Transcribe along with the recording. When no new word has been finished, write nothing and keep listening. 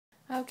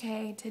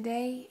Okay,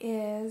 today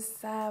is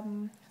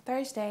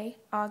Thursday,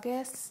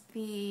 August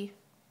the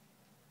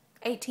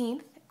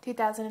 18th,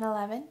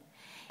 2011,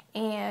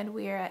 and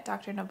we are at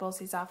Dr.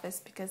 Nabulsi's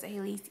office because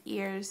Hailey's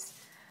ears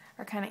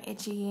are kind of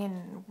itchy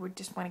and we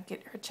just want to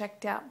get her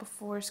checked out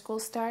before school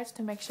starts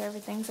to make sure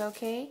everything's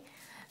okay.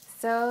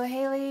 So,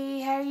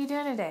 Hailey, how are you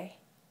doing today?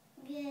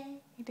 Good.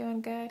 You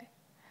doing good?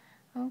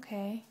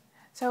 Okay.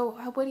 So,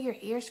 what do your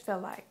ears feel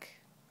like?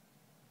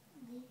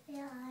 They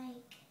feel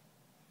like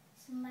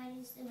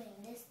somebody's doing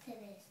this to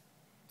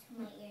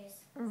my ears.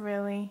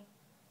 Really?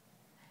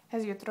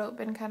 Has your throat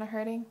been kind of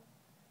hurting?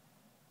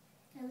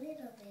 A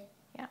little bit.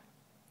 Yeah.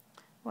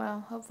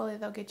 Well, hopefully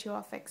they'll get you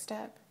all fixed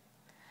up.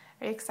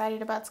 Are you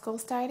excited about school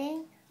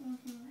starting?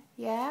 Mm-hmm.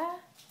 Yeah?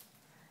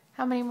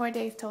 How many more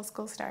days till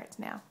school starts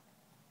now?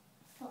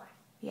 4.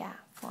 Yeah,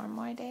 4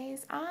 more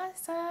days.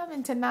 Awesome.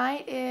 And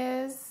tonight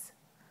is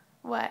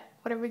what?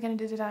 What are we going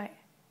to do tonight?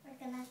 We're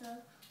gonna go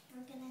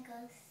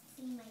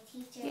see my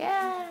teacher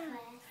Yeah. in my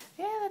class.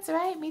 Yeah, that's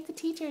right. Meet the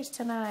teachers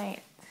tonight.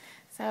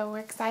 So we're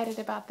excited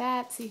about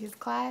that. See whose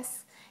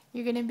class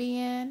you're going to be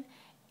in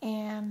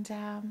and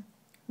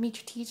meet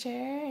your teacher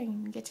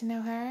and get to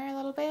know her a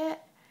little bit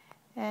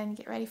and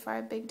get ready for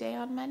our big day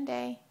on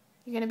Monday.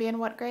 You're going to be in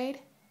what grade?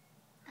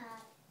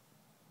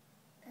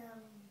 Third.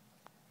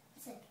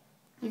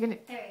 You're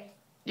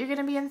going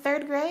to be in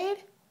 3rd grade?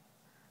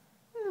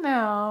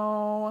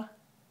 No.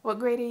 What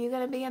grade are you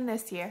going to be in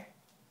this year?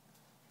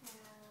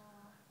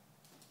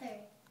 3rd.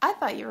 I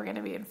thought you were going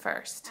to be in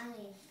 1st. I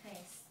mean 1st.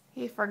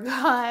 You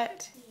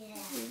forgot. Yeah.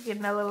 You're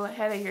getting a little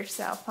ahead of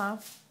yourself, huh?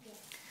 Yeah.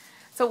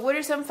 So what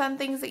are some fun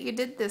things that you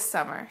did this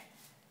summer?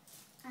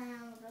 Going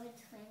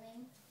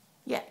swimming.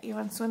 Yeah, you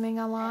went swimming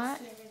a lot?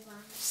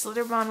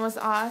 Slitterbond. Slitterbond was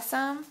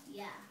awesome?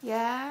 Yeah.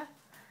 Yeah?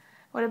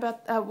 What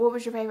about, what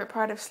was your favorite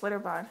part of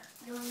Slitterbond?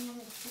 Going in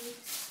the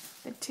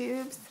tubes. The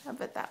tubes? I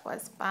bet that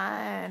was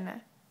fun.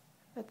 I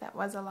bet that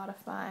was a lot of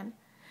fun.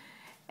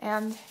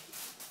 And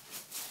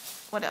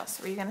what else?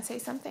 Were you going to say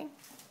something?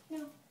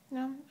 No.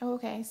 No? Oh,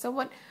 okay. So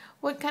what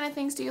kind of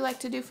things do you like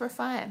to do for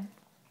fun?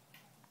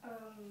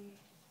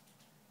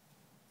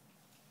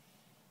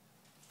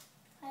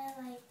 I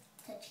like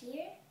to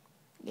cheer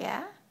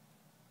Yeah?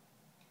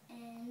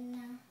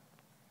 and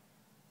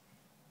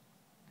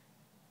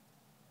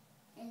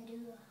do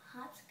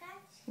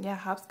hopscotch. Yeah,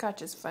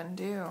 hopscotch is fun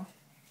too.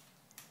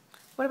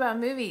 What about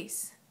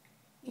movies?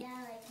 Yeah,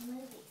 I like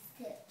movies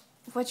too.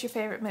 What's your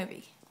favorite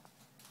movie?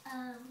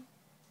 A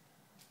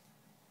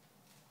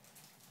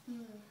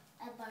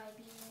Barbie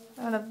movie.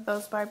 One of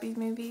those Barbie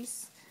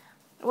movies.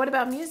 What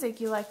about music?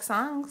 You like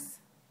songs,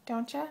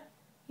 don't you?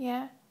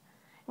 Yeah?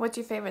 What's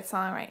your favorite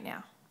song right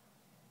now?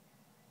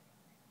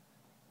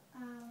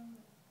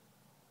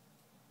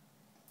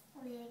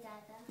 Lady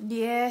Gaga.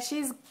 Yeah,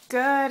 she's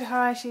good,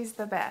 huh? She's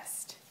the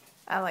best.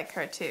 I like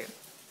her too.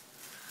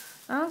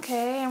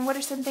 Okay, and what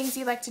are some things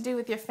you like to do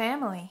with your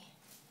family?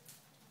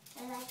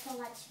 I like to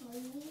watch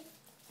movies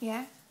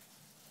Yeah?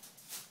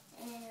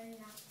 and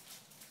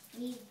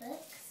read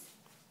books.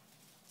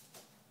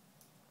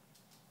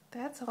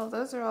 That's all.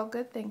 Those are all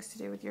good things to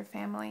do with your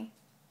family.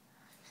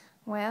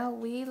 Well,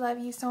 we love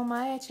you so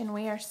much, and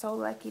we are so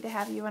lucky to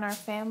have you in our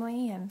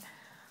family, and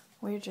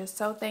we're just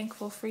so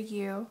thankful for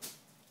you.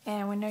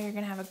 And we know you're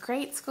going to have a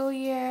great school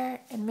year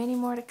and many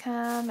more to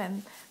come,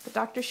 and the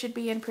doctor should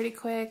be in pretty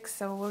quick,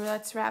 so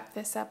let's wrap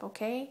this up,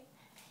 okay?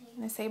 I'm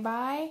going to say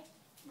bye.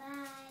 Bye.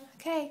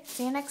 Okay,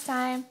 see you next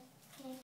time.